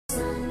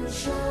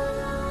It's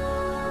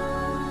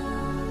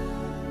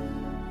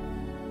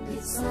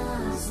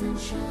our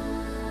sunshine.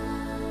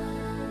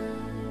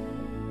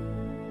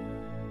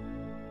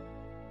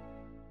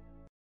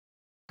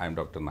 I am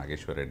Dr.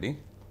 Mako Reddy,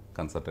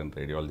 consultant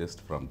radiologist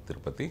from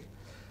Tirupati.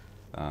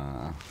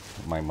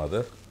 My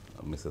mother,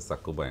 Mrs.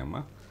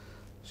 Sakubayama,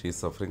 she is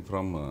suffering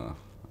from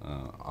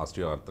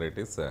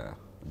osteoarthritis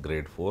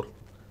grade 4,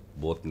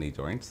 both knee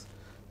joints,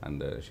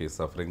 and she is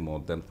suffering more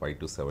than 5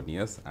 to 7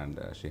 years, and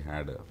she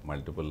had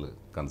multiple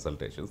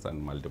consultations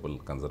and multiple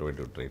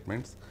conservative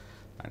treatments,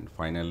 and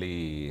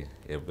finally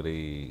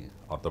every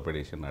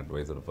orthopedician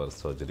advised for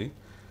surgery,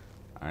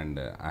 and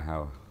I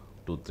have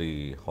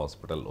 2-3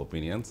 hospital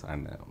opinions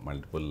and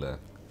multiple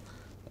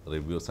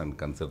reviews and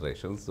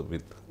considerations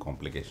with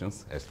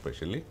complications,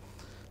 especially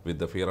with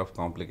the fear of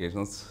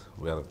complications.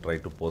 We are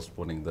trying to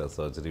postponing the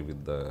surgery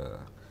with the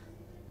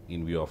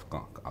in view of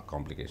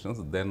complications.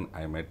 Then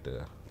I met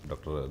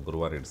Dr.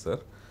 Gurava Reddy sir,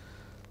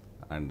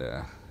 and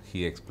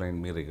he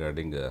explained me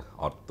regarding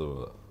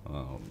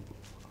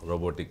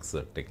robotics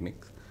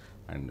technique,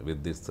 and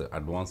with this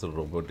advanced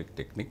robotic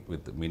technique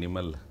with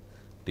minimal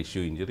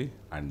tissue injury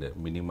and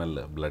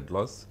minimal blood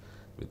loss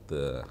with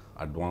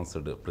advanced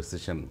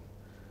precision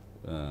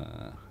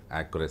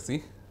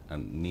accuracy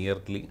and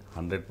nearly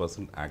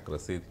 100%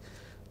 accuracy,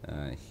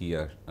 he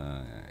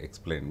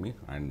explained me,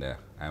 and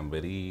I am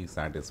very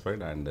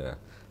satisfied, and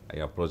I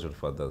approached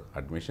for the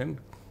admission,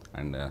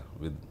 and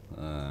with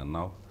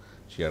now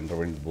she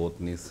underwent both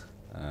knees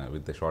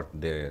with a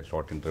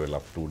short interval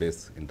of 2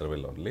 days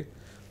interval only,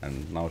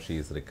 and now she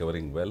is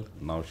recovering well.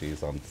 Now she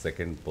is on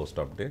second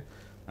post-op day,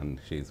 and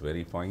she is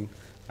very fine,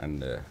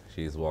 and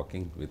she is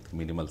walking with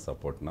minimal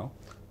support now,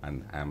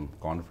 and I am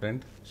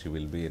confident she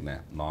will be in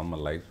a normal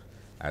life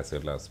as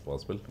well as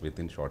possible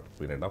within short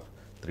period of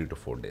 3 to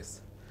 4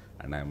 days.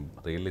 And I am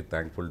really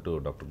thankful to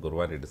Dr.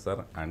 Gurava Reddy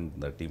sir and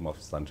the team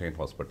of Sunshine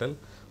Hospital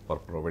for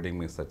providing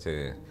me such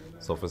a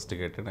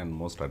sophisticated and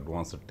most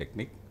advanced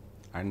technique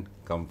and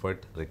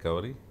comfort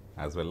recovery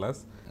as well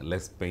as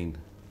less pain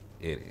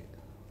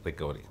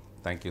recovery.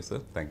 Thank you,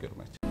 sir. Thank you very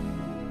much.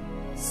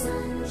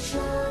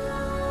 Sunshine,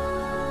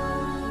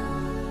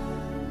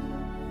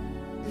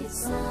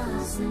 it's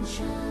our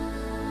sunshine.